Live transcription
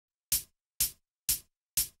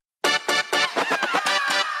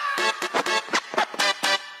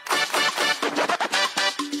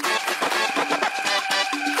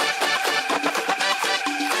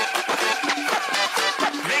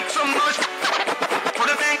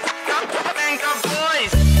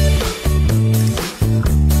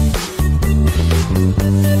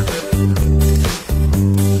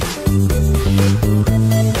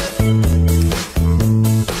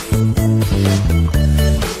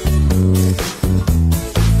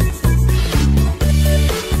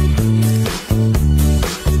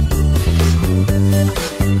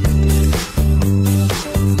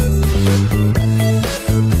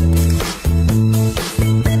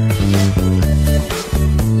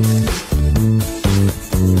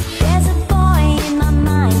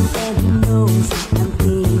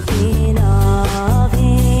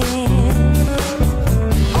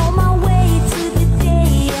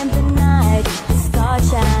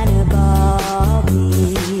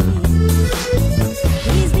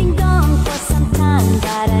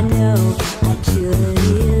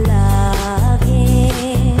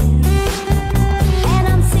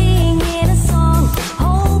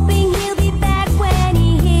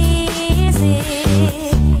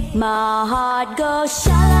My heart goes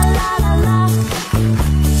sha-la-la-la-la,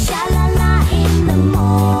 sha-la-la in the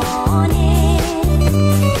morning.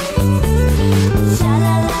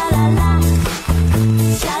 Sha-la-la-la-la,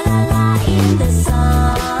 sha-la-la in the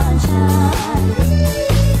sunshine.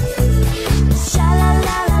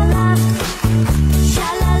 Sha-la-la-la-la,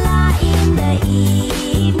 sha-la-la in the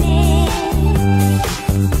evening.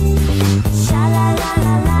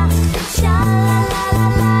 Sha-la-la-la-la,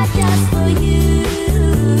 sha-la-la-la-la, just for you.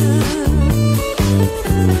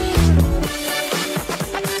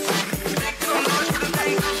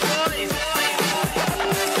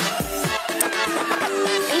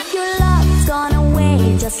 If your love's gone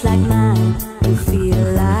away just like mine, you feel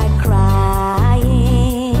like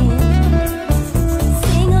crying.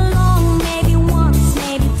 Sing along, maybe once,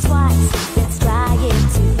 maybe twice. Let's try it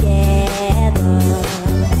together.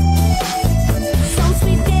 Some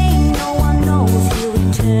sweet day, no one knows you'll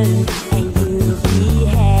return and you'll be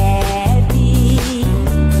happy.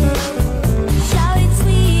 Shout it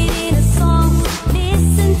sweet in a song.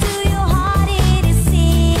 Listen to your heart, it is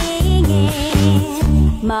singing.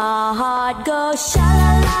 My heart goes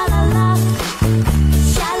sha-la-la-la-la,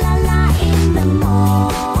 sha-la-la in the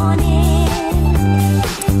morning.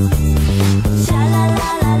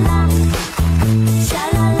 Sha-la-la-la-la,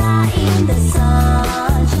 sha-la-la in the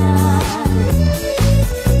sunshine.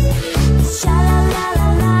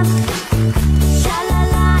 Sha-la-la-la-la,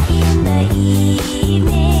 sha-la-la in the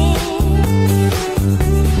evening.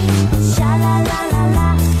 Sha-la-la-la-la,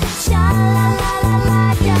 sha-la-la-la-la,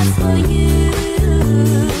 just for you.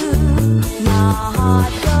 My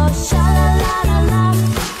heart goes sha-la-la-la-la,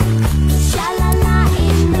 sha-la-la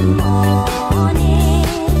in the morning.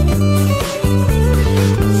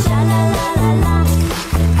 Sha-la-la-la-la,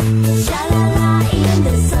 sha-la-la in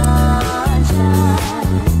the sunshine.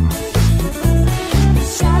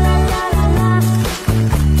 Sha-la-la-la-la,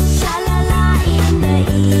 sha-la-la in the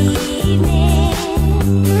evening.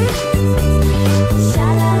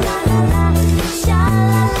 Sha-la-la-la-la,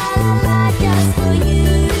 sha-la-la-la-la, just for you.